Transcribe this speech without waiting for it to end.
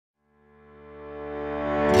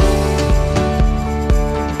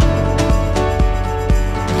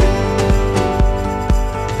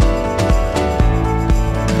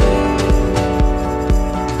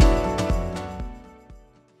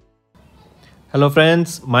Hello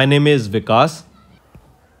friends, my name is Vikas.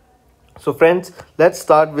 So friends, let's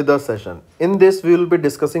start with the session. In this, we will be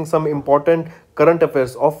discussing some important current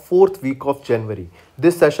affairs of 4th week of January.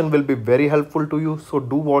 This session will be very helpful to you, so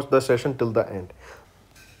do watch the session till the end.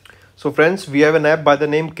 So friends, we have an app by the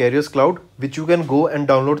name AffairsCloud, which you can go and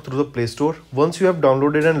download through the Play Store. Once you have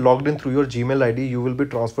downloaded and logged in through your Gmail ID, you will be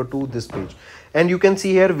transferred to this page. And you can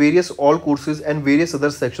see here various all courses and various other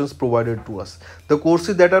sections provided to us. The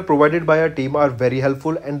courses that are provided by our team are very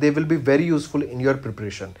helpful and they will be very useful in your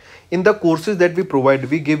preparation. In the courses that we provide,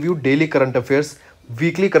 we give you daily current affairs,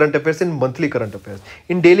 weekly current affairs and monthly current affairs.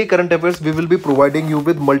 In daily current affairs, we will be providing you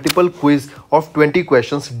with multiple quiz of 20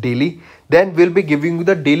 questions daily. Then we'll be giving you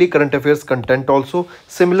the daily current affairs content also.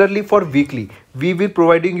 Similarly for weekly, we will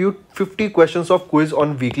providing you 50 questions of quiz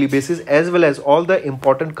on weekly basis, as well as all the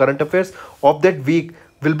important current affairs of that week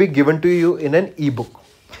will be given to you in an ebook.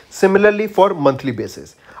 Similarly for monthly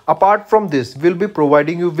basis. Apart from this, we'll be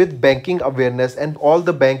providing you with banking awareness and all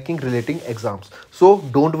the banking relating exams. So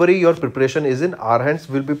don't worry, your preparation is in our hands.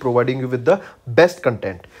 We'll be providing you with the best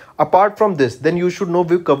content. Apart from this, then you should know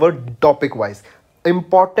we've covered topic wise.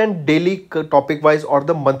 Important daily topic wise or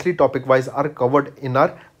the monthly topic wise are covered in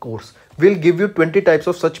our course. We'll give you 20 types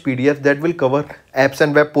of such PDFs that will cover apps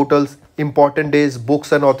and web portals, important days,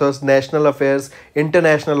 books and authors, national affairs,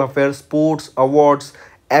 international affairs, sports, awards,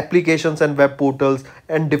 applications and web portals,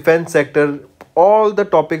 and defense sector. All the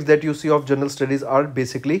topics that you see of general studies are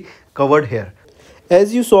basically covered here.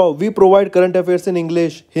 As you saw, we provide current affairs in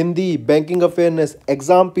English, Hindi, banking awareness,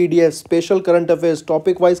 exam PDF, special current affairs,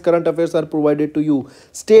 topic wise current affairs are provided to you,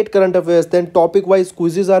 state current affairs, then topic wise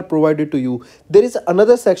quizzes are provided to you. There is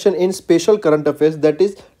another section in special current affairs, that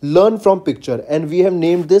is learn from picture, and we have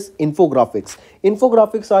named this infographics.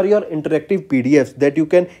 Infographics are your interactive PDFs that you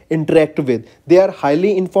can interact with. They are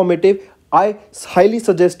highly informative. I highly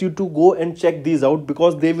suggest you to go and check these out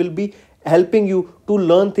because they will be helping you to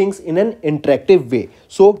learn things in an interactive way.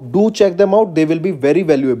 So do check them out. They will be very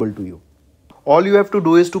valuable to you. All you have to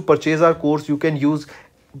do is to purchase our course. You can use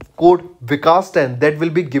code Vikas10, that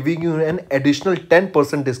will be giving you an additional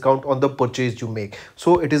 10% discount on the purchase you make.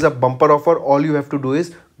 So it is a bumper offer. All you have to do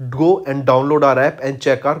is go and download our app and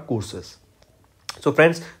check our courses. So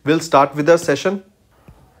friends, we'll start with the session.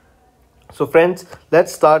 So friends,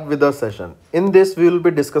 let's start with the session. In this, we will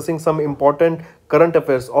be discussing some important current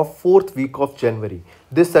affairs of 4th week of January.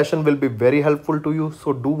 This session will be very helpful to you,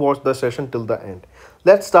 so do watch the session till the end.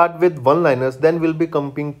 Let's start with one-liners, then we'll be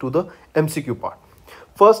coming to the MCQ part.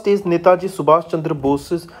 First is Netaji Subhash Chandra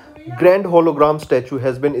Bose's grand hologram statue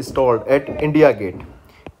has been installed at India Gate.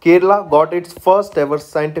 Kerala got its first ever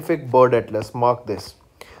scientific bird atlas. Mark this.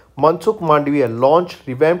 Mansukh Mandviya launched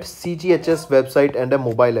revamped CGHS website and a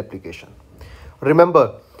mobile application.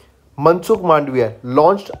 Remember, Mansukh Mandviya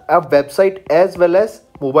launched a website as well as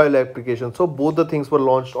mobile application. So both the things were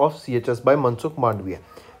launched of CHS by Mansukh Mandviya.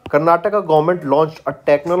 Karnataka government launched a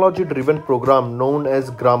technology-driven program known as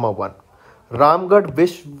Grama 1. Ramgarh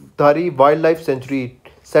Vishdhari Wildlife Sanctuary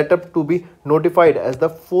set up to be notified as the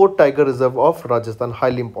 4th Tiger Reserve of Rajasthan.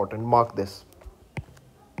 Highly important. Mark this.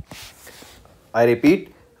 I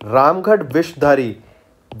repeat, Ramgarh Vishdhari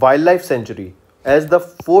Wildlife Sanctuary as the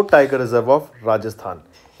 4th Tiger Reserve of Rajasthan.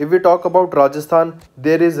 If we talk about Rajasthan,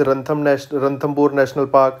 there is Ranthambore National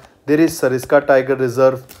Park, there is Sariska Tiger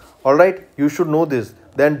Reserve. Alright, you should know this.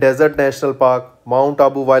 Then Desert National Park, Mount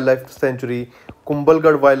Abu Wildlife Sanctuary,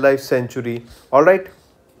 Kumbhalgarh Wildlife Sanctuary. Alright.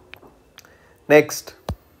 Next,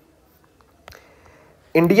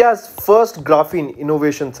 India's first Graphene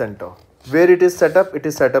Innovation Center. Where it is set up? It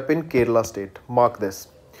is set up in Kerala state. Mark this.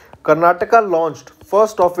 Karnataka launched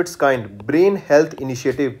first of its kind brain health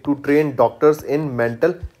initiative to train doctors in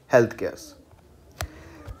mental health care.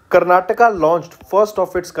 Karnataka launched first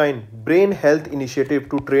of its kind brain health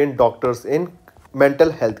initiative to train doctors in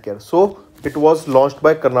mental health care. So it was launched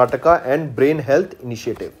by Karnataka and brain health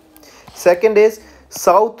initiative. Second is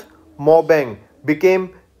South Mobang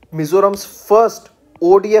became Mizoram's first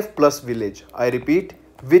ODF plus village. I repeat,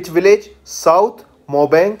 which village? South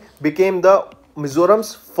Mobang became the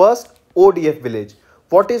Mizoram's first ODF village.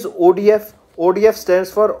 What is ODF? ODF stands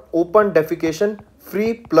for Open Defecation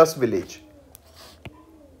Free Plus Village.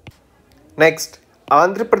 Next,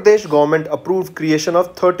 Andhra Pradesh government approved creation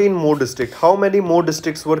of 13 more districts. How many more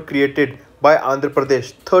districts were created by Andhra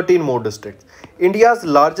Pradesh? 13 more districts. India's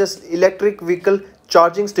largest electric vehicle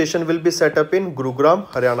charging station will be set up in Gurugram,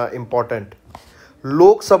 Haryana. Important.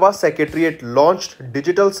 Lok Sabha Secretariat launched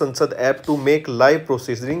Digital Sansad app to make live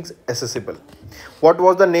proceedings accessible. What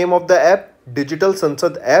was the name of the app? Digital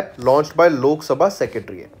Sansad app launched by Lok Sabha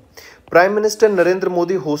Secretariat. Prime Minister Narendra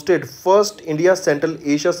Modi hosted first India Central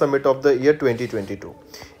Asia Summit of the year 2022.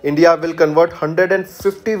 India will convert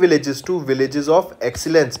 150 villages to villages of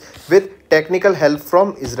excellence with technical help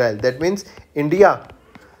from Israel. That means India's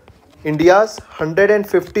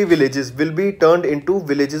 150 villages will be turned into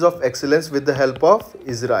villages of excellence with the help of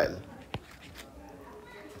Israel.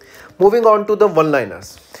 Moving on to the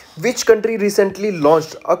one-liners. Which country recently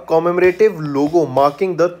launched a commemorative logo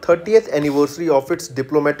marking the 30th anniversary of its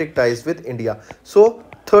diplomatic ties with India? So,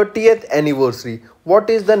 30th anniversary. What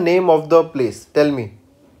is the name of the place? Tell me.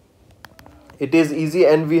 It is easy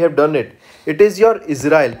and we have done it. It is your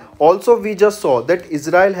Israel. Also, we just saw that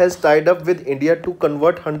Israel has tied up with India to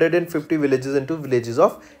convert 150 villages into villages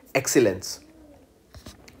of excellence.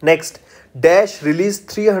 Next, Dash released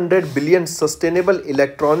 300 billion sustainable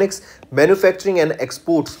electronics manufacturing and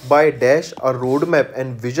exports by Dash, a roadmap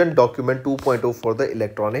and vision document 2.0 for the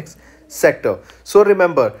electronics sector. So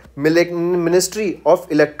remember, Ministry of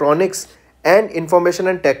Electronics and Information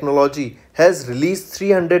and Technology has released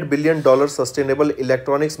 $300 billion sustainable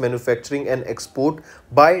electronics manufacturing and export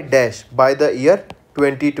by Dash by the year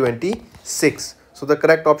 2026. So the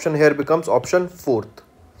correct option here becomes option 4th.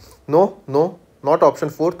 No, not option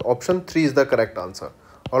 4th. Option 3 is the correct answer.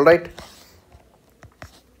 Alright.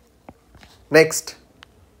 Next.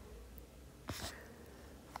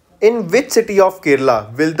 In which city of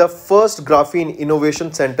Kerala will the first Graphene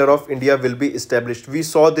Innovation Center of India will be established? We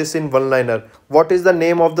saw this in one-liner. What is the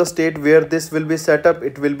name of the state where this will be set up?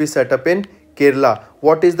 It will be set up in Kerala.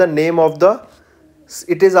 What is the name of the...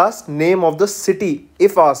 It is asked name of the city.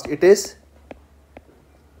 If asked, it is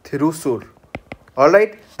Thrissur.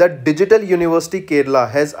 Alright, the Digital University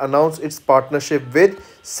Kerala has announced its partnership with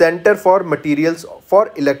Center for Materials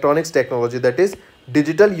for Electronics Technology, that is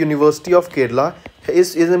Digital University of Kerala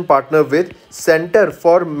is in partner with Center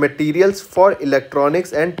for Materials for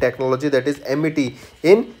Electronics and Technology, that is MET,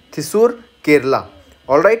 in Thrissur, Kerala.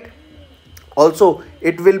 Alright. Also,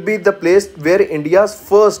 it will be the place where India's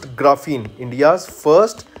first Graphene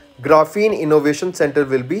Innovation Center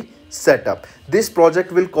will be set up. This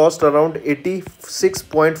project will cost around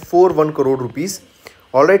 86.41 crore rupees.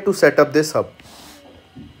 Alright, to set up this hub.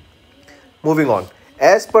 Moving on.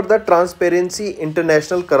 As per the Transparency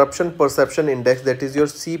International Corruption Perception Index, that is your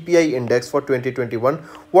CPI index for 2021,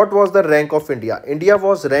 what was the rank of India? India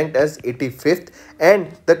was ranked as 85th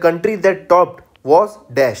and the country that topped was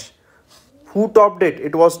Dash. Who topped it?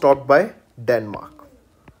 It was topped by Denmark.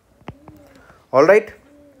 Alright.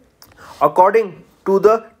 According to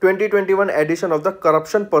the 2021 edition of the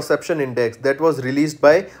Corruption Perception Index that was released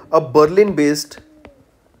by a Berlin-based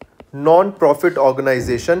non-profit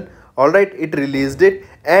organization, alright, it released it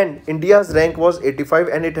and India's rank was 85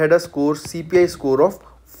 and it had a CPI score of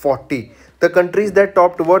 40. The countries that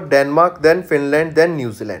topped were Denmark, then Finland, then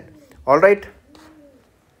New Zealand. Alright.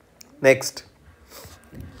 Next.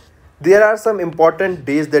 There are some important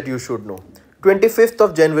days that you should know. 25th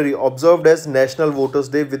of January observed as National Voters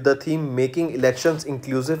Day with the theme Making Elections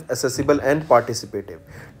Inclusive, Accessible and Participative.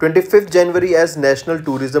 25th January as National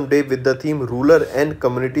Tourism Day with the theme Rural and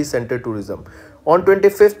Community Centered Tourism. On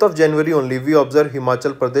 25th of January only we observe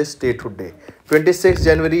Himachal Pradesh Statehood Day. 26th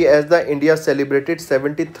January as the India celebrated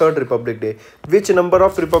 73rd Republic Day. Which number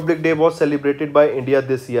of Republic Day was celebrated by India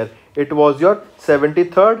this year? It was your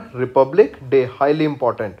 73rd Republic Day. Highly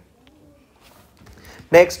important.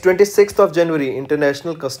 Next, 26th of January,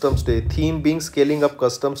 International Customs Day. Theme being Scaling Up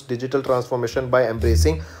Customs Digital Transformation by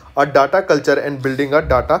Embracing a Data Culture and Building a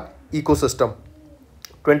Data Ecosystem.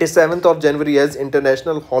 27th of January as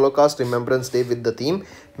International Holocaust Remembrance Day with the theme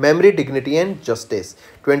Memory, Dignity and Justice.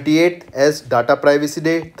 28th as Data Privacy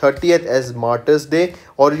Day. 30th as Martyrs Day,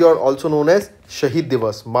 or you are also known as Shahid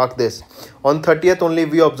Divas. Mark this. On 30th only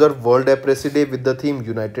we observe World Leprosy Day with the theme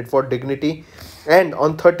United for Dignity. And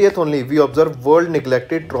on 30th only we observe World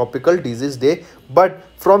Neglected Tropical Disease Day. But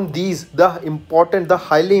from these, the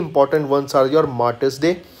highly important ones are your Martyrs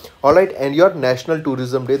Day, alright, and your National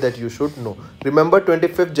Tourism Day that you should know. Remember,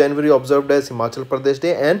 25th January observed as Himachal Pradesh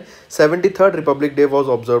Day and 73rd Republic Day was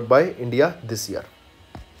observed by India this year.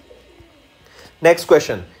 Next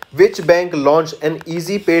question. Which bank launched an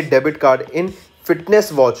Easy Pay debit card in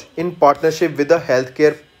Fitness Watch in partnership with a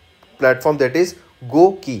healthcare platform, that is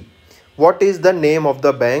GoKey? What is the name of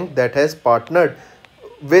the bank that has partnered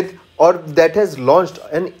with or that has launched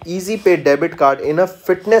an Easy Pay debit card in a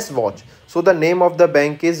fitness watch? So the name of the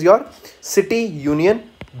bank is your City Union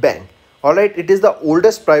Bank. Alright, it is the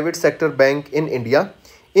oldest private sector bank in India.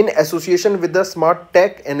 In association with the smart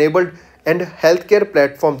tech enabled and healthcare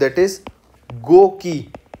platform, that is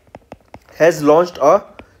GoKey, has launched a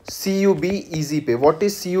CUB Easy Pay. What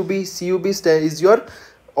is CUB? CUB is your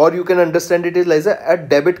or you can understand it is like a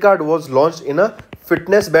debit card was launched in a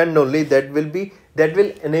fitness band only, that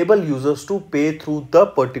will enable users to pay through the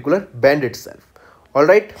particular band itself. All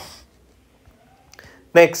right.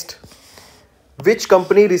 Next, which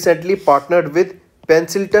company recently partnered with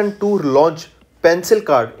Pencilton to launch Pencil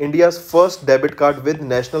Card, India's first debit card with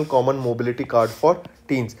National Common Mobility Card for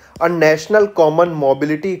teens? A National Common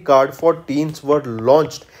Mobility Card for teens were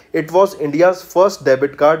launched. It was India's first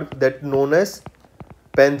debit card that known as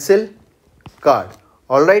Pencil Card.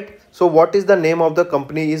 All right. So what is the name of the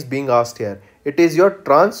company is being asked here. It is your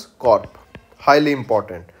Transcorp. Highly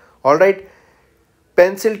important. All right.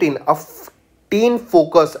 Pencilton, teen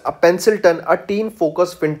focus, a Pencilton, a teen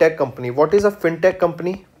focus fintech company. What is a fintech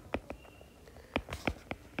company?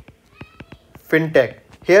 Fintech.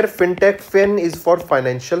 Here fintech, fin is for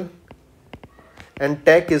financial and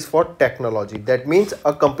tech is for technology. That means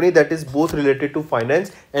a company that is both related to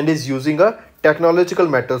finance and is using a technological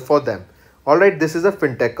matters for them. All right, this is a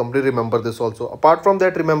fintech company. Remember this also. Apart from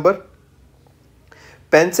that, remember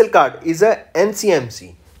Pencil Card is a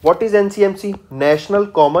NCMC. What is NCMC? National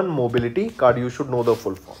Common Mobility Card. You should know the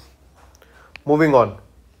full form. Moving on.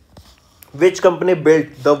 Which company built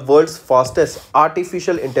the world's fastest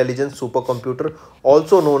artificial intelligence supercomputer,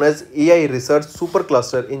 also known as AI Research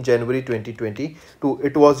Supercluster, in January 2022?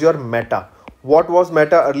 It was your Meta. What was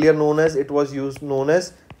Meta earlier known as? It was known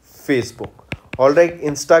as Facebook. All right.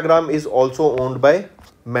 Instagram is also owned by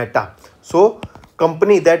Meta. So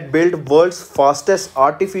company that built world's fastest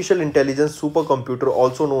artificial intelligence supercomputer,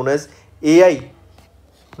 also known as AI,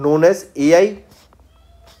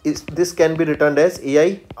 this can be written as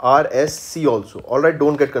AIRSC also. All right,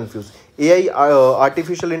 don't get confused. AI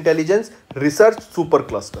artificial intelligence research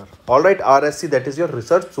supercluster. All right, RSC, that is your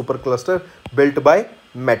research supercluster built by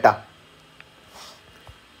Meta.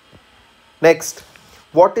 Next,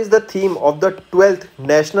 what is the theme of the 12th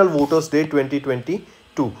National Voters Day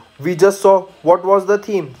 2022? We just saw what was the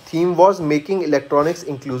theme. Theme was making electronics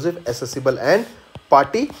inclusive, accessible and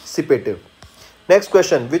participative. Next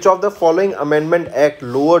question, which of the following amendment act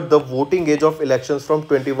lowered the voting age of elections from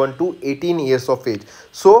 21 to 18 years of age?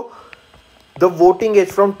 So the voting age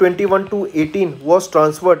from 21 to 18 was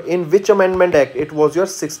transferred in which amendment act? It was your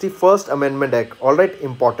 61st Amendment Act. All right,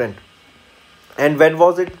 important. And when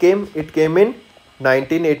was it came? It came in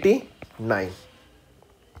 1989.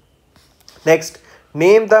 Next,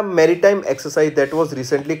 name the maritime exercise that was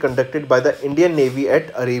recently conducted by the Indian Navy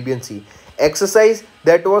at Arabian Sea. Exercise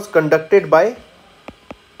that was conducted by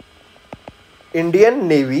Indian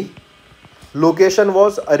Navy. Location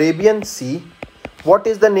was Arabian Sea. What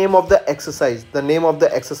is the name of the exercise? The name of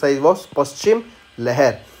the exercise was Paschim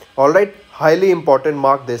Leher. All right, highly important.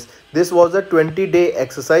 Mark this. This was a 20-day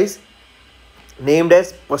exercise named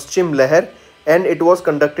as Paschim Leher, and it was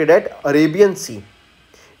conducted at Arabian Sea.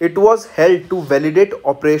 It was held to validate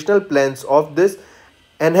operational plans of this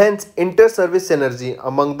enhanced inter-service synergy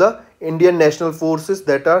among the Indian National Forces,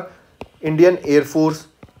 that are Indian Air Force,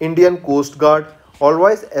 Indian Coast Guard,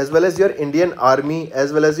 always, as well as your Indian Army,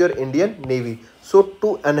 as well as your Indian Navy. So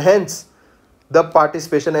to enhance the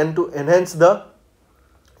participation and to enhance the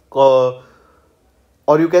or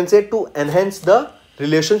you can say to enhance the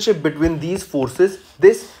relationship between these forces,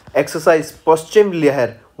 this exercise Paschim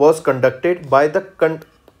Leher was conducted by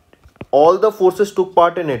all the forces took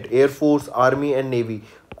part in it: Air Force, Army and Navy,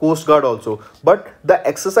 Coast Guard also. But the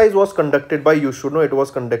exercise was conducted by, you should know, it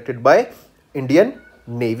was conducted by Indian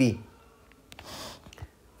Navy.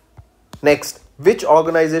 Next, which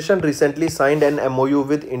organization recently signed an MOU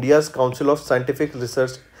with India's Council of Scientific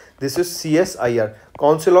Research? This is CSIR,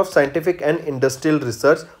 Council of Scientific and Industrial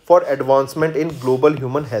Research, for advancement in global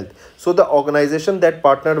human health. So the organization that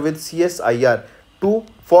partnered with CSIR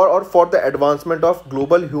for the advancement of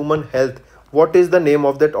global human health, what is the name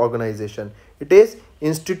of that organization? It is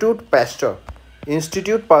Institute Pasteur.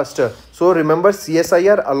 Institute Pasteur. So remember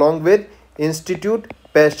CSIR along with Institute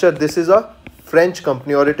Pasteur. This is a French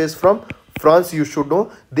company, or it is from France, you should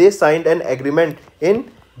know. They signed an agreement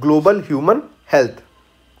in global human health.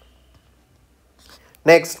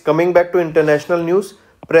 Next, coming back to international news,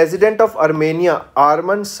 President of Armenia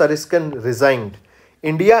Arman Sariskan resigned.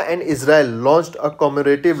 India and Israel launched a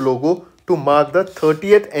commemorative logo to mark the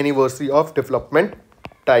 30th anniversary of development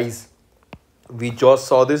ties. We just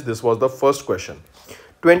saw this. This was the first question.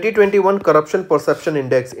 2021 Corruption Perception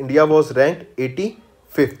Index, India was ranked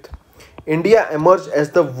 85th. India emerged as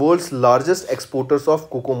the world's largest exporters of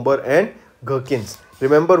cucumber and gherkins.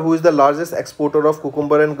 Remember who is the largest exporter of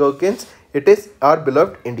cucumber and gherkins? It is our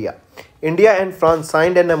beloved India. India and France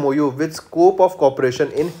signed an MOU with scope of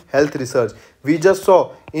cooperation in health research. We just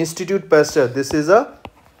saw Institute Pasteur. This is a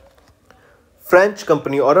French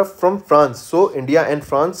company or from France. So India and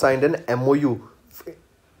France signed an MOU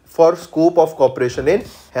for scope of cooperation in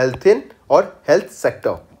health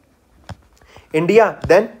sector. India,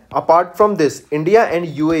 then apart from this, India and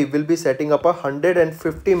UAE will be setting up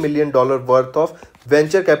 $150 million worth of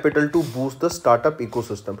venture capital to boost the startup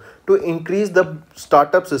ecosystem, to increase the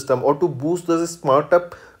startup system or to boost the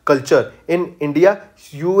startup culture in India.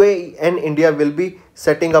 UAE and India will be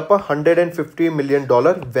setting up $150 million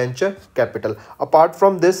venture capital. Apart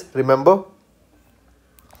from this, remember,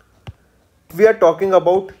 we are talking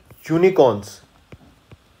about unicorns.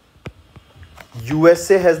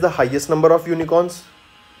 USA has the highest number of unicorns,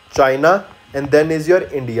 China, and then is your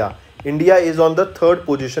India. India is on the third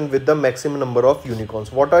position with the maximum number of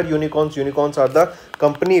unicorns. What are unicorns? Unicorns are the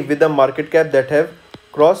company with a market cap that have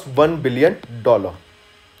crossed $1 billion.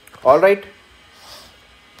 Alright.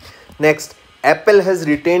 Next, Apple has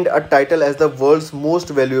retained a title as the world's most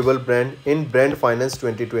valuable brand in Brand Finance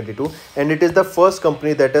 2022, and it is the first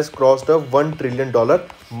company that has crossed a $1 trillion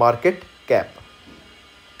market cap.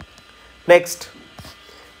 Next,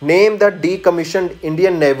 name the decommissioned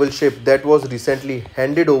Indian naval ship that was recently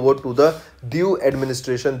handed over to the due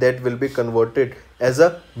administration that will be converted as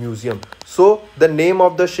a museum. So the name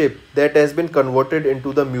of the ship that has been converted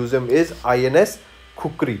into the museum is INS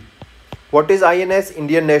Khukri. What is INS?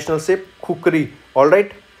 Indian National Ship Khukri.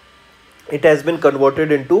 Alright. It has been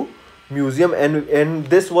converted into museum, and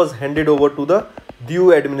this was handed over to the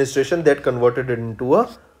due administration that converted it into a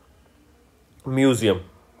museum.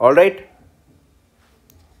 Alright.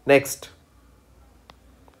 Next,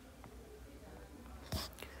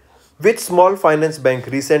 which small finance bank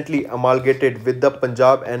recently amalgamated with the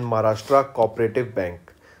Punjab and Maharashtra Cooperative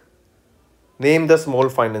Bank? Name the small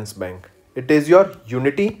finance bank. It is your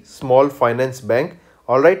Unity Small Finance Bank.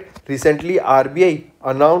 Alright, recently RBI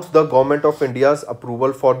announced the Government of India's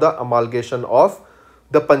approval for the amalgamation of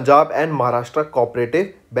the Punjab and Maharashtra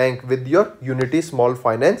Cooperative Bank with your Unity Small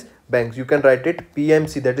Finance Banks. You can write it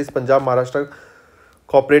PMC, that is Punjab Maharashtra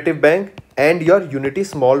Cooperative Bank, and your Unity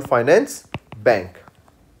Small Finance Bank.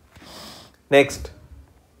 Next,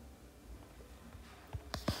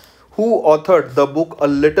 who authored the book A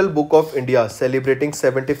Little Book of India celebrating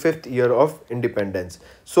 75th year of independence?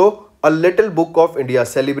 So A Little Book of India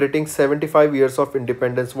celebrating 75 years of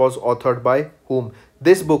independence was authored by whom?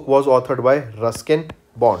 This book was authored by Ruskin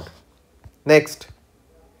Bond. Next,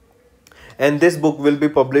 and this book will be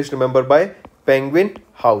published, remember, by Penguin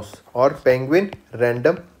House or Penguin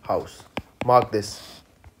Random House. Mark this.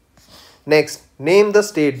 Next, name the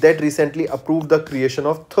state that recently approved the creation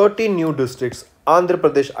of 30 new districts. Andhra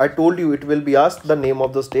Pradesh. I told you it will be asked the name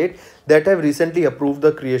of the state that have recently approved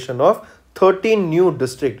the creation of 13 new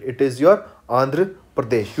districts. It is your Andhra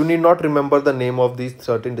Pradesh. You need not remember the name of these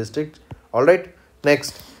 13 districts. Alright.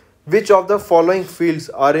 Next, which of the following fields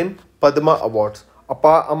are in Padma Awards?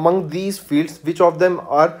 Among these fields, which of them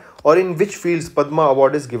are, or in which fields Padma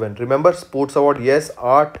Award is given? Remember, sports award, yes.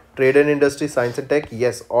 Art, trade and industry, science and tech,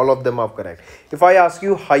 yes. All of them are correct. If I ask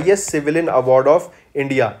you highest civilian award of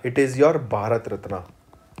India, it is your Bharat Ratna.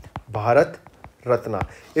 Bharat Ratna.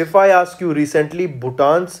 If I ask you recently,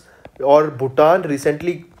 Bhutan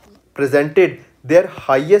recently presented their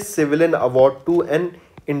highest civilian award to an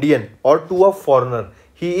Indian or to a foreigner.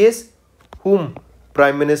 He is whom?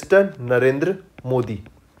 Prime Minister Narendra Modi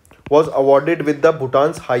was awarded with the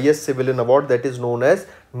Bhutan's highest civilian award, that is known as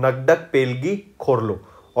Nagdak Pelgi Khorlo.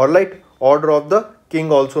 Alright, Order of the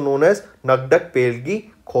King, also known as Nagdak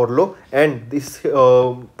Pelgi Khorlo. And this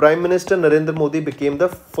Prime Minister Narendra Modi became the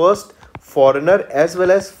first foreigner as well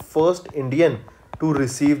as first Indian to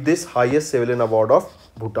receive this highest civilian award of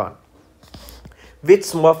Bhutan. Which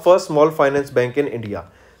first small finance bank in India?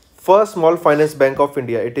 First Small Finance Bank of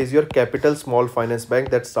India, it is your Capital Small Finance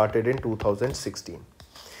Bank that started in 2016.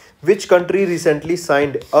 Which country recently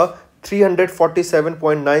signed a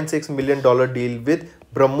 $347.96 million deal with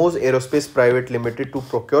BrahMos Aerospace Private Limited to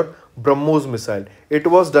procure BrahMos missile? It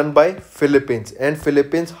was done by Philippines, and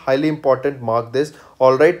Philippines, highly important, mark this.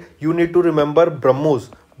 Alright, you need to remember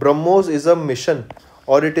BrahMos. BrahMos is a mission,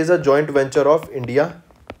 or it is a joint venture of India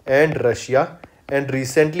and Russia, and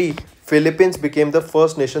recently Philippines became the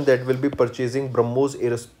first nation that will be purchasing BrahMos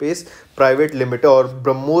Aerospace Private Limited or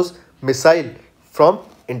BrahMos missile from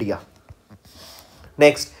India.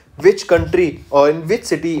 Next, which country or in which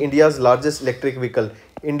city India's largest electric vehicle?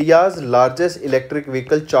 India's largest electric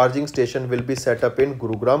vehicle charging station will be set up in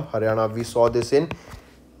Gurugram, Haryana. We saw this in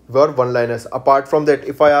your one-liners. Apart from that,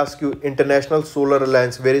 if I ask you International Solar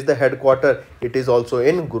Alliance, where is the headquarter? It is also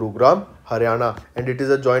in Gurugram, Haryana, and it is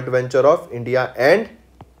a joint venture of India and,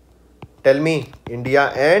 tell me, India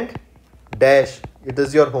and dash. It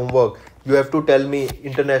is your homework. You have to tell me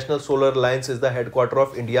International Solar Alliance is the headquarter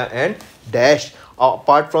of India and dash.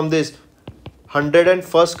 Apart from this,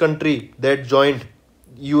 101st country that joined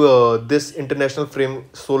this international frame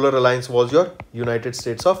solar alliance was your United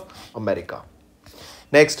States of America.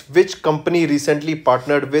 Next, which company recently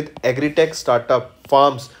partnered with agri-tech startup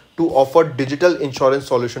farms to offer digital insurance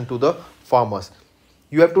solution to the farmers?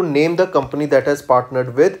 You have to name the company that has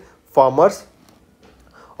partnered with farmers,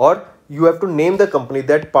 or you have to name the company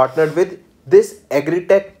that partnered with this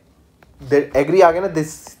agri-tech. The agri aa gaya na,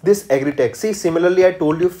 this agri-tech. See, similarly I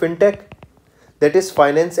told you fintech, that is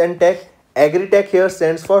finance and tech. Agri-tech here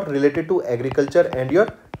stands for related to agriculture and your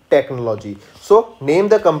technology. So name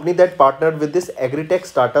the company that partnered with this agri-tech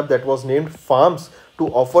startup that was named Farms to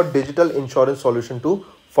offer digital insurance solution to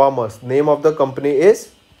farmers. Name of the company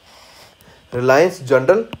is Reliance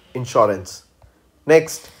General Insurance.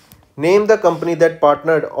 Next, name the company that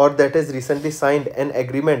partnered or that has recently signed an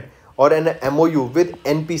agreement or an MOU with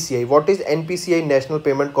NPCI. What is NPCI? National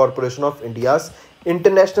Payment Corporation of India's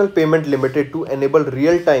International Payment Limited, to enable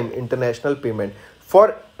real-time international payment.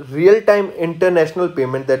 For real-time international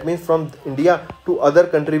payment, that means from India to other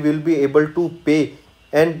country we will be able to pay,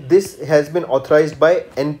 and this has been authorized by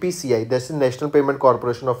NPCI, that's the National Payment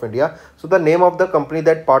Corporation of India. So the name of the company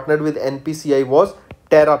that partnered with NPCI was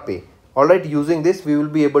TerraPay. Alright, using this we will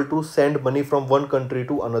be able to send money from one country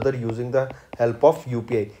to another using the help of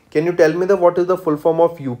UPI. Can you tell me what is the full form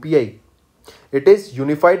of UPI? It is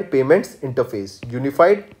Unified Payments Interface.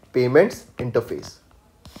 Unified Payments Interface.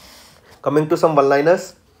 Coming to some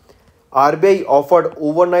one-liners. RBI offered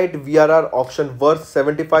overnight VRR auction worth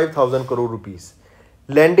 75,000 crore rupees.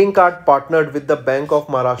 Lending Card partnered with the Bank of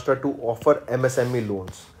Maharashtra to offer MSME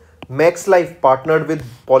loans. Max Life partnered with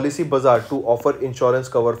Policy Bazaar to offer insurance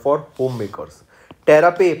cover for homemakers.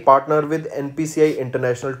 TerraPay partnered with NPCI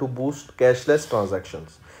International to boost cashless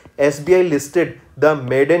transactions. SBI listed the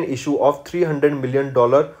maiden issue of $300 million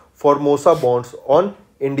Formosa bonds on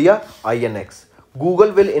India INX.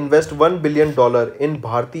 Google will invest $1 billion in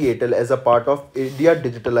Bharti Airtel as a part of India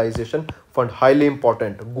Digitalization Fund. Highly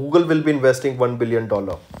important. Google will be investing $1 billion.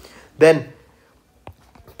 Then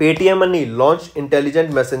Paytm Money launched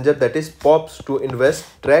intelligent messenger, that is POPs, to invest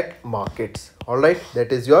track markets. Alright,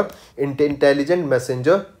 that is your intelligent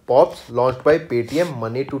messenger POPs launched by Paytm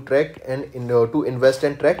Money to track and to invest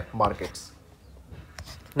and track markets.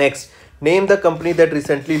 Next, name the company that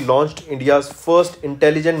recently launched India's first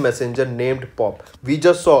intelligent messenger named POP. We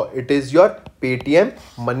just saw it is your Paytm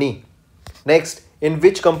Money. Next, in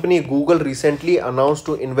which company Google recently announced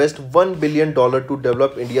to invest $1 billion to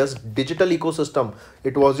develop India's digital ecosystem?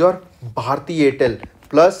 It was your Bharti Airtel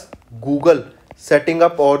plus Google setting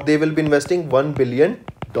up, or they will be investing $1 billion.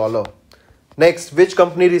 Next, which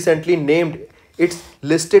company recently named its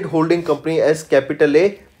listed holding company as Capital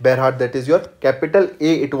A Berhad? That is your Capital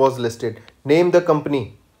A, it was listed. Name the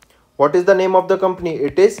company. What is the name of the company?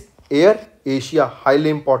 It is Air Asia.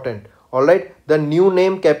 Highly important. Alright, the new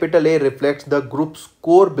name Capital A reflects the group's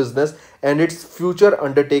core business and its future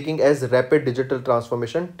undertaking as rapid digital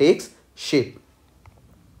transformation takes shape.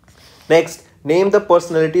 Next, name the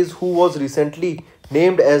personalities who was recently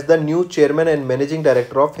named as the new chairman and managing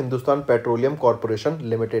director of Hindustan Petroleum Corporation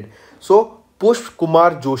Limited. So, Pushp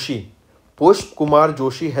Kumar Joshi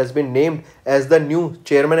has been named as the new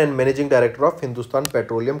chairman and managing director of Hindustan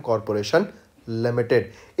Petroleum Corporation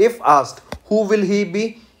Limited. If asked, who will he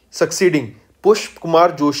be succeeding? Pushp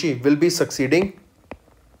Kumar Joshi will be succeeding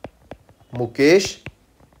Mukesh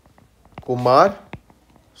Kumar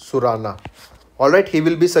Surana. Alright, he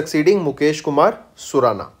will be succeeding Mukesh Kumar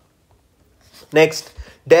Surana. Next,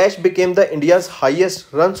 Dash became the India's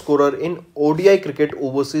highest run scorer in ODI cricket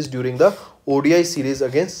overseas during the ODI series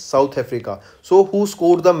against South Africa. So who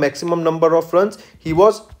scored the maximum number of runs? He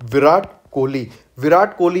was Virat Kohli.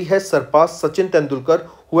 Virat Kohli has surpassed Sachin Tendulkar,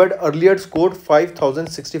 who had earlier scored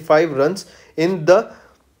 5,065 runs in the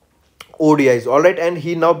ODIs. Alright, and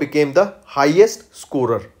he now became the highest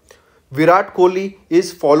scorer. Virat Kohli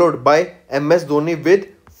is followed by MS Dhoni with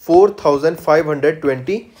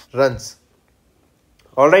 4,520 runs.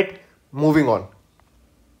 Alright, moving on.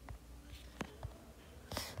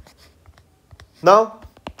 Now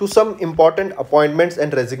to some important appointments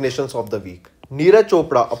and resignations of the week. Neeraj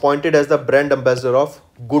Chopra appointed as the brand ambassador of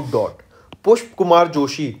Good Dot. Pushp Kumar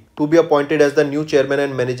Joshi to be appointed as the new chairman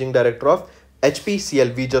and managing director of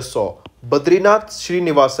HPCL, we just saw. Badrinath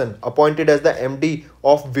Srinivasan appointed as the MD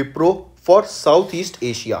of Wipro for Southeast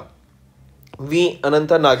Asia. V.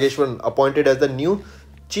 Anantha Nageshwaran appointed as the new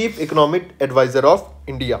Chief Economic Advisor of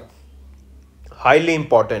India. Highly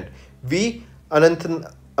important. V.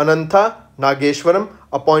 Anantha Nageshwaram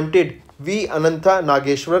appointed V. Anantha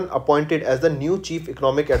Nageshwaran appointed as the new Chief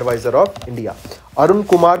Economic Advisor of India. Arun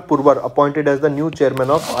Kumar Purwar appointed as the new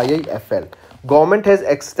Chairman of IIFL. Government has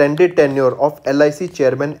extended tenure of LIC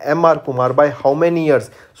Chairman M.R. Kumar by how many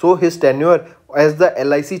years? So his tenure as the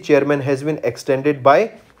LIC Chairman has been extended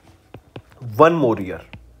by 1 more year.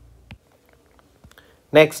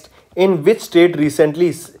 Next, in which state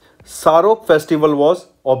recently Sarok festival was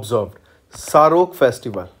observed? Sarok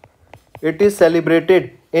festival. It is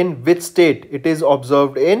celebrated in which state? It is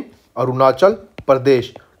observed in Arunachal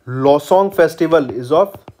Pradesh. Losong festival is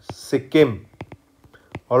of Sikkim.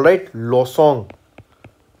 Alright, Losong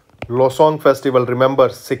festival, remember,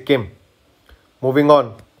 Sikkim. Moving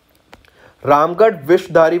on. Ramgarh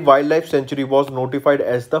Vishdhari Wildlife Sanctuary was notified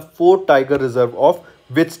as the 4th Tiger Reserve of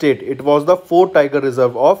which state? It was the 4th Tiger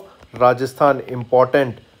Reserve of Rajasthan.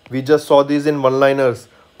 Important. We just saw these in one-liners.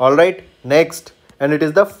 Alright, next. And it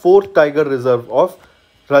is the 4th Tiger Reserve of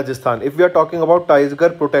Rajasthan. If we are talking about Tiger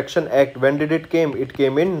Protection Act, when did it came? It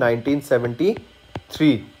came in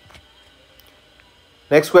 1973.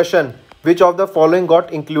 Next question. Which of the following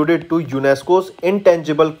got included to UNESCO's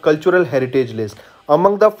Intangible Cultural Heritage List?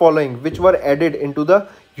 Among the following, which were added into the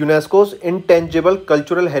UNESCO's Intangible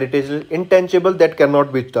Cultural Heritage List, intangible that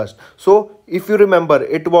cannot be touched. So, if you remember,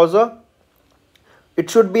 it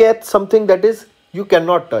should be at something that is you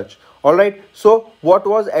cannot touch. Alright, so what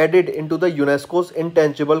was added into the UNESCO's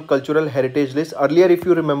Intangible Cultural Heritage List? Earlier, if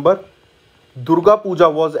you remember, Durga Puja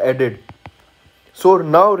was added. So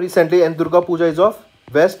now recently, and Durga Puja is of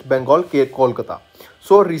West Bengal, Kolkata.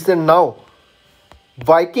 So recent now,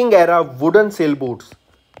 Viking era wooden sailboats.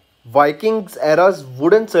 Vikings era's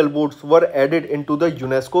wooden sailboats were added into the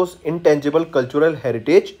UNESCO's Intangible Cultural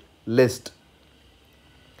Heritage List.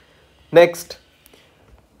 Next.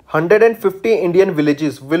 150 Indian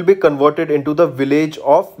villages will be converted into the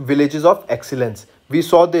villages of excellence. We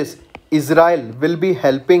saw this. Israel will be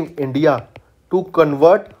helping India to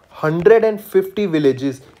convert 150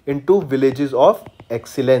 villages into villages of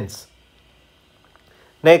excellence.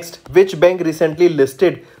 Next, which bank recently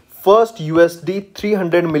listed first USD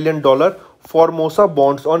 $300 million Formosa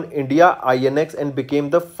bonds on India INX and became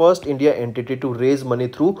the first India entity to raise money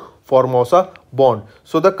through Formosa bond?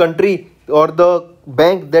 So the country or the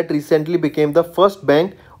bank that recently became the first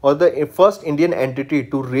bank or the first Indian entity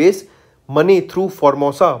to raise money through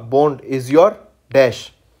Formosa bond is your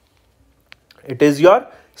dash. It is your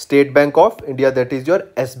State Bank of India, that is your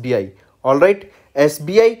SBI. Alright,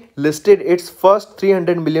 SBI listed its first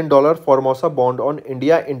 $300 million Formosa bond on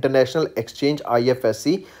India International Exchange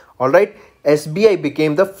IFSC. Alright, SBI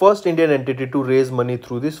became the first Indian entity to raise money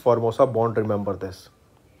through this Formosa bond, remember this.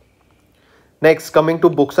 Next, coming to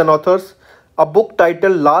books and authors. A book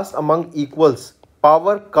titled Last Among Equals,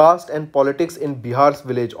 Power, Caste and Politics in Bihar's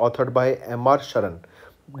Village, authored by M.R. Sharan.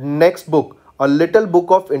 Next book, A Little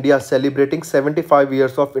Book of India, celebrating 75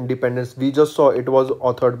 years of independence. We just saw it was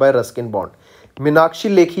authored by Ruskin Bond.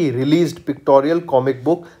 Meenakshi Lekhi released pictorial comic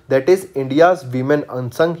book that is India's Women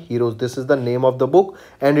Unsung Heroes. This is the name of the book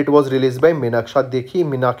and it was released by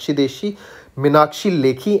Meenakshi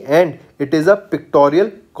Lekhi and it is a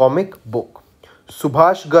pictorial comic book.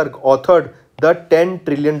 Subhash Garg authored The $10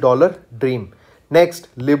 Trillion Dream. Next,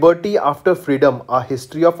 Liberty After Freedom, A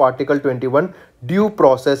History of Article 21, Due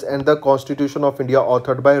Process and the Constitution of India,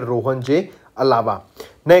 authored by Rohan J. Alava.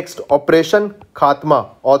 Next, Operation Khatma,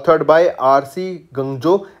 authored by R.C.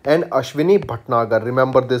 Gangjo and Ashwini Bhatnagar.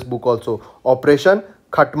 Remember this book also. Operation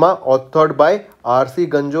Khatma, authored by R.C.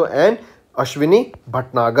 Gangjo and Ashwini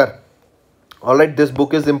Bhatnagar. Alright, this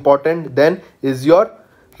book is important. Then is your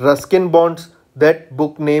Ruskin Bond's. That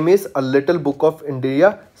book name is A Little Book of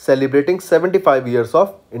India, celebrating 75 years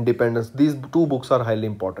of independence. These two books are highly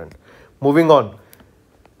important. Moving on.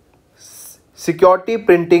 Security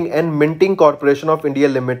Printing and Minting Corporation of India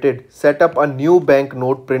Limited set up a new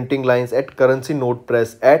banknote printing lines at Currency Note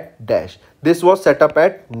Press at Dash. This was set up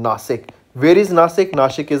at Nasik. Where is Nasik?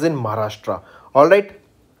 Nasik is in Maharashtra. Alright.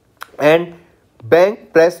 And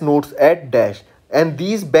bank press notes at Dash. And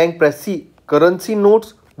these bank press, currency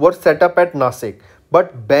notes were set up at Nasik,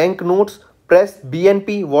 but bank notes press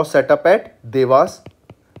BNP was set up at Devas.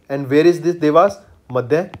 And where is this Devas?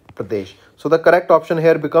 Madhya Pradesh. So the correct option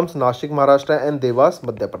here becomes Nashik, Maharashtra and Devas,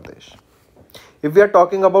 Madhya Pradesh. If we are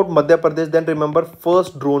talking about Madhya Pradesh, then remember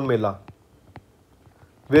first drone mela.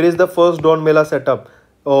 Where is the first drone mela set up?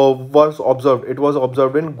 Was observed. It was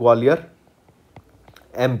observed in Gwalior,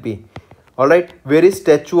 MP. Alright, where is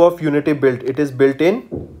Statue of Unity built? It is built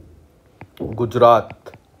in Gujarat.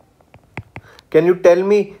 Can you tell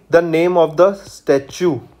me the name of the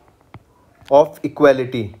Statue of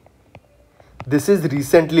Equality? This is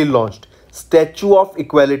recently launched. Statue of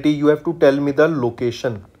Equality, you have to tell me the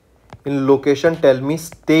location. In location, tell me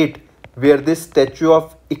state where this Statue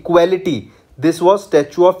of Equality. This was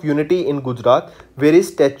Statue of Unity in Gujarat. Where is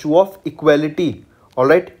Statue of Equality?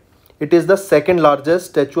 Alright. It is the second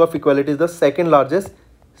largest. Statue of Equality is the second largest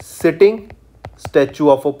sitting statue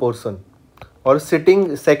of a person, or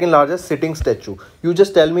second largest sitting statue. You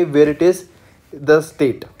just tell me where it is, the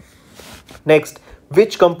state. Next,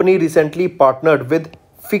 which company recently partnered with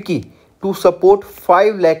FICCI to support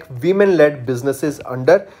 5 lakh women-led businesses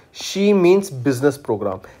under She Means Business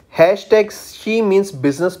program? Hashtag She Means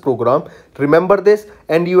Business program. Remember this,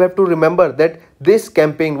 and you have to remember that this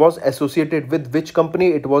campaign was associated with which company?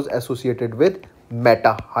 It was associated with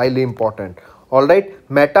Meta. Highly important. Alright,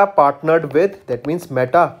 Meta partnered with, that means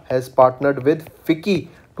Meta has partnered with FICCI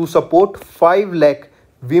to support 5 lakh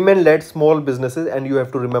women-led small businesses, and you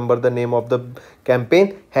have to remember the name of the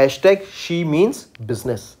campaign. Hashtag She Means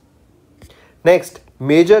Business. Next,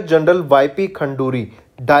 Major General YP Khanduri,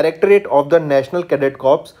 Directorate of the National Cadet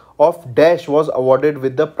Corps of Dash, was awarded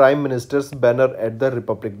with the Prime Minister's banner at the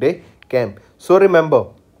Republic Day camp. So remember,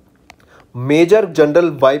 Major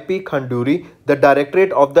General YP Khanduri, the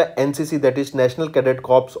Directorate of the NCC, that is National Cadet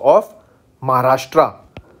Corps of Maharashtra,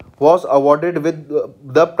 was awarded with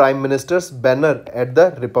the Prime Minister's banner at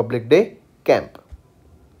the Republic Day camp.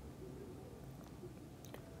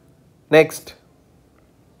 Next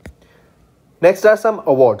are some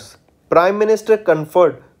awards. Prime Minister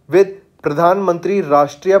conferred with Pradhan Mantri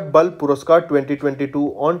Rashtriya Bal Puraskar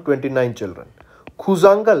 2022 on 29 children.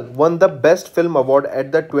 Khuzangal won the Best Film Award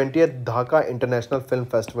at the 20th Dhaka International Film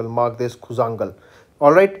Festival. Mark this, Khuzangal.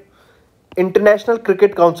 Alright. International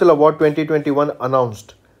Cricket Council Award 2021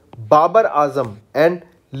 announced. Babar Azam and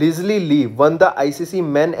Leslie Lee won the ICC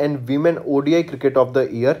Men and Women ODI Cricket of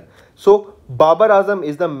the Year. So, Babar Azam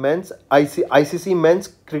is the ICC Men's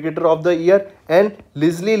Cricketer of the Year, and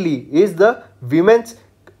Leslie Lee is the Women's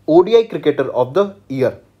ODI Cricketer of the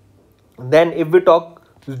Year. Then if we talk,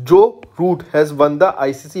 Joe Root has won the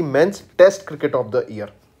ICC Men's Test Cricket of the Year.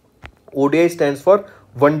 ODI stands for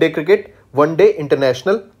One Day Cricket, One Day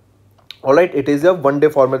International. Alright, it is a one-day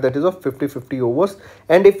format, that is of 50-50 overs.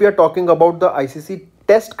 And if we are talking about the ICC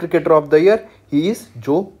Test Cricketer of the Year, he is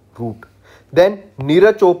Joe Root. Then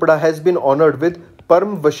Neeraj Chopra has been honored with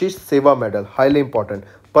Param Vashisht Seva Medal. Highly important.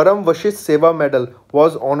 Param Vashisht Seva Medal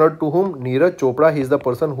was honored to whom? Neeraj Chopra. He is the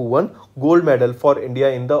person who won gold medal for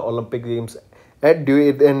India in the Olympic Games.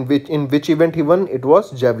 In which event he won? It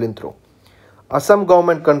was javelin throw. Assam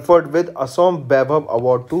government conferred with Assam Vaibhav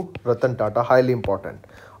Award to Ratan Tata. Highly important.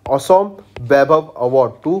 Assam Vaibhav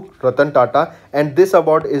Award to Ratan Tata, and this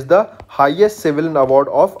award is the highest civilian award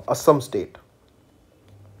of Assam state.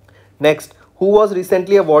 Next, who was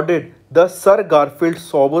recently awarded the Sir Garfield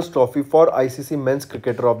Sobers Trophy for ICC Men's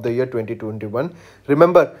Cricketer of the Year 2021?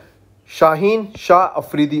 Remember, Shaheen Shah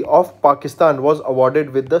Afridi of Pakistan was awarded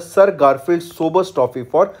with the Sir Garfield Sobers Trophy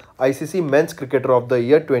for ICC Men's Cricketer of the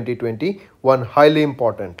Year 2021. Highly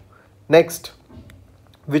important. Next,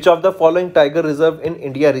 which of the following tiger reserve in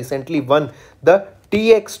India recently won the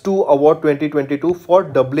TX2 Award 2022 for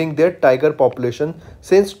doubling their tiger population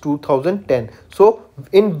since 2010? So,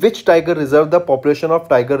 in which tiger reserve the population of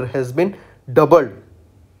tiger has been doubled,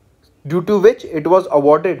 due to which it was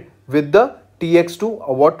awarded with the TX2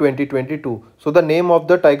 Award 2022. So, the name of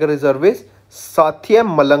the tiger reserve is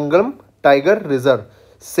Sathyamangalam Tiger Reserve.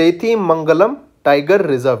 Sathyamangalam Tiger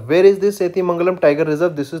Reserve. Where is this Sathyamangalam Tiger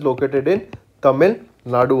Reserve? This is located in Tamil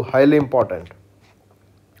Nadu. Highly important.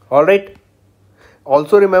 Alright.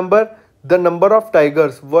 Also remember, the number of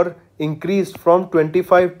tigers were increased from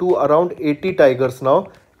 25 to around 80 tigers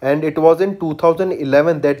now, and it was in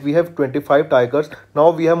 2011 that we have 25 tigers.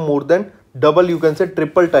 Now we have more than double, you can say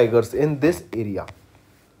triple tigers in this area.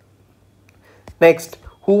 Next,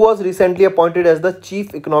 who was recently appointed as the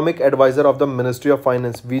Chief Economic Advisor of the Ministry of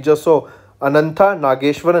Finance? We just saw Anantha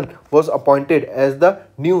Nageshwaran was appointed as the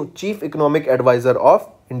new Chief Economic Advisor of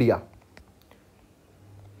India.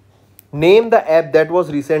 Name the app that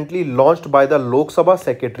was recently launched by the Lok Sabha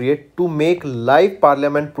Secretariat to make live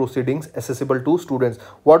parliament proceedings accessible to students.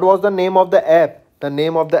 What was the name of the app? The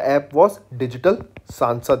name of the app was Digital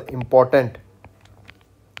Sansad. Important.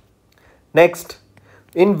 Next,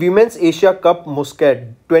 in Women's Asia Cup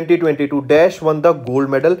Muscat 2022, Dash won the gold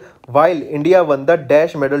medal while India won the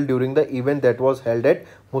Dash medal during the event that was held at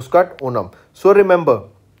Muscat Onam. So remember,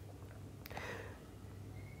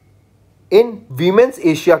 in Women's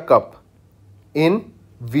Asia Cup,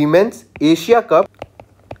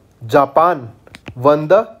 Japan won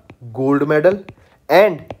the gold medal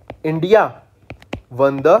and India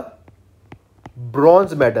won the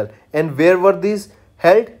bronze medal. And where were these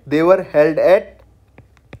They were held at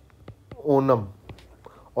Onam,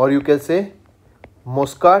 or you can say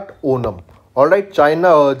Muscat Onam. Alright,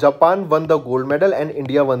 Japan won the gold medal and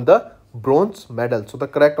India won the bronze medal. So the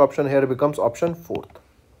correct option here becomes option 4th.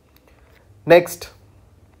 Next.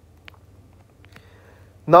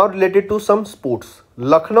 Now related to some sports.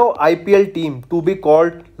 Lucknow IPL team to be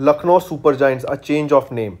called Lucknow Super Giants, a change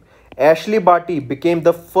of name. Ashley Barty became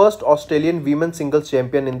the first Australian women's singles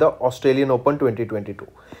champion in the Australian Open 2022.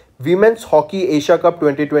 Women's Hockey Asia Cup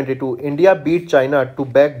 2022. India beat China to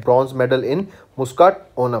bag bronze medal in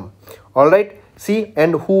Muscat Onam. Alright, see,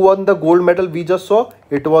 and who won the gold medal we just saw?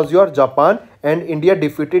 It was your Japan, and India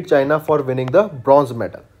defeated China for winning the bronze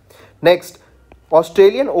medal. Next,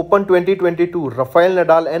 Australian Open 2022, Rafael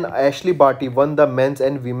Nadal and Ashley Barty won the men's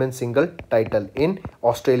and women's single title in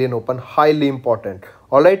Australian Open. Highly important.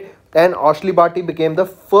 Alright, and Ashley Barty became the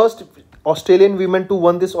first Australian woman to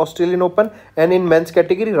win this Australian Open, and in men's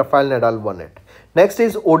category, Rafael Nadal won it. Next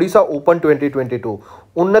is Odisha Open 2022.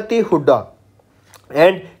 Unnati Hooda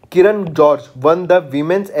and Kiran George won the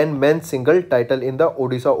women's and men's single title in the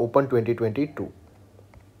Odisha Open 2022.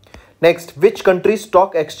 Next, which country's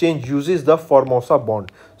stock exchange uses the Formosa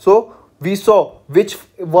bond? So we saw which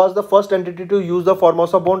was the first entity to use the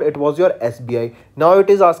Formosa bond. It was your SBI. Now it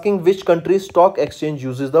is asking which country's stock exchange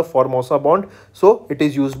uses the Formosa bond. So it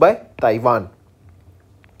is used by Taiwan.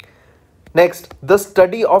 Next, the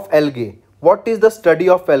study of algae. What is the study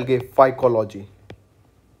of algae? Phycology.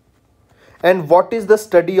 And what is the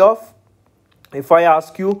study of, if I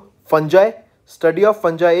ask you, fungi? Study of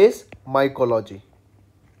fungi is mycology.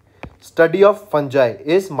 Study of fungi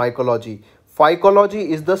is mycology. Phycology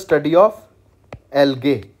is the study of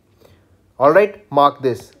algae. Alright, mark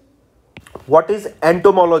this. What is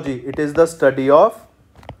entomology? It is the study of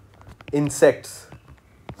insects.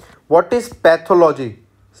 What is pathology?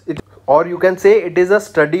 Or you can say it is a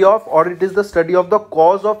study of, or it is the study of the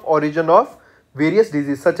cause of origin of various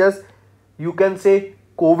diseases, such as you can say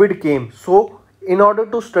COVID came. So in order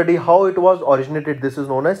to study how it was originated, this is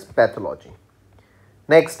known as pathology.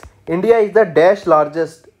 Next, India is the dash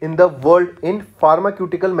largest in the world in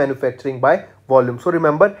pharmaceutical manufacturing by volume. So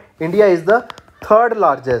remember, India is the third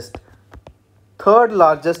largest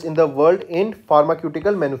in the world in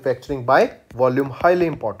pharmaceutical manufacturing by volume. Highly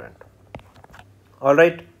important.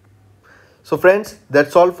 Alright. So friends,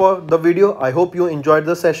 that's all for the video. I hope you enjoyed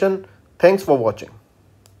the session. Thanks for watching.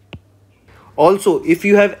 Also, if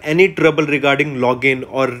you have any trouble regarding login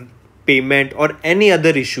or payment or any other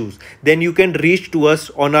issues, then you can reach to us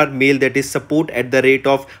on our mail, that is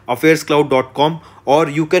support@AffairsCloud.com, or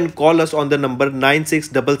you can call us on the number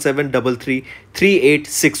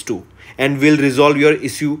 9677333862 and we'll resolve your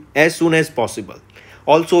issue as soon as possible.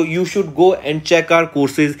 Also, you should go and check our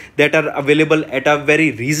courses that are available at a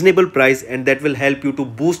very reasonable price, and that will help you to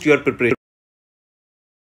boost your preparation.